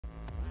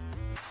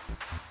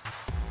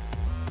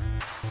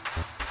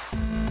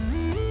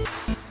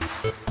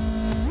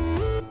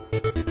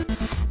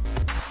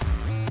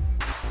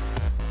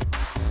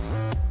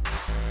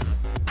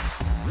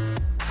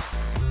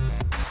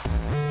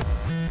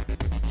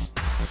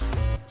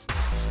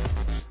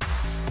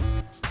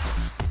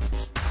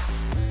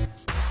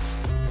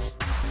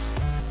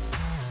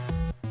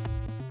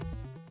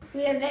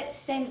We are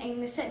representing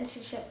the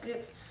citizenship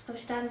group of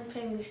Stanley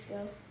Primary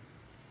School.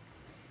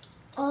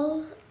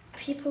 All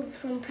pupils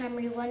from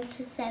primary 1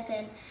 to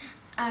 7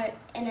 are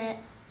in a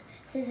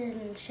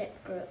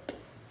citizenship group.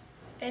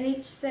 In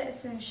each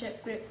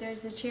citizenship group there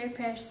is a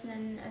chairperson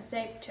and a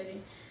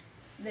secretary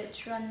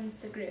that runs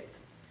the group.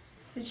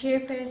 The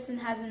chairperson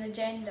has an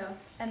agenda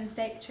and the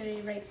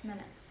secretary writes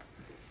minutes.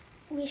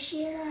 We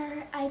share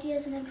our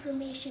ideas and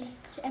information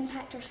to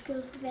impact our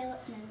school's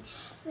development.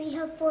 We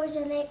have boards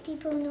and let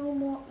people know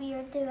what we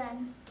are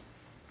doing.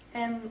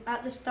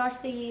 At the start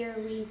of the year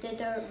we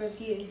did a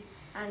review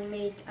and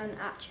made an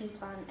action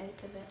plan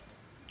out of it.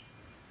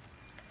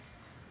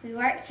 We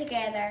work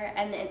together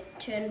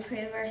to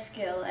improve our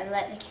school and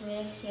let the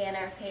community and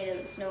our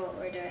parents know what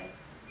we're doing.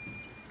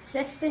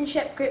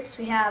 Citizenship groups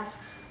we have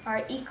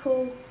are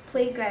eco,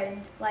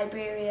 playground,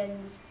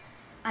 librarians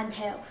and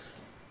health.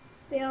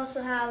 We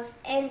also have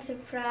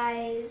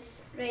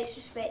enterprise, rights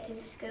respecting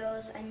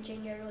schools and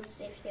junior road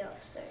safety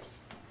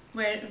officers.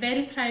 We're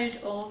very proud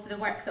of the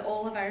work that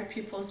all of our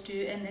pupils do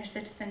in their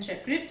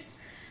citizenship groups.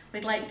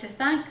 We'd like to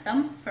thank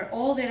them for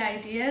all their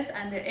ideas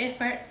and their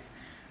efforts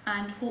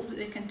and hope that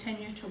they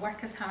continue to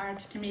work as hard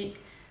to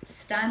make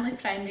Stanley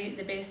Primary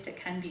the best it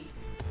can be.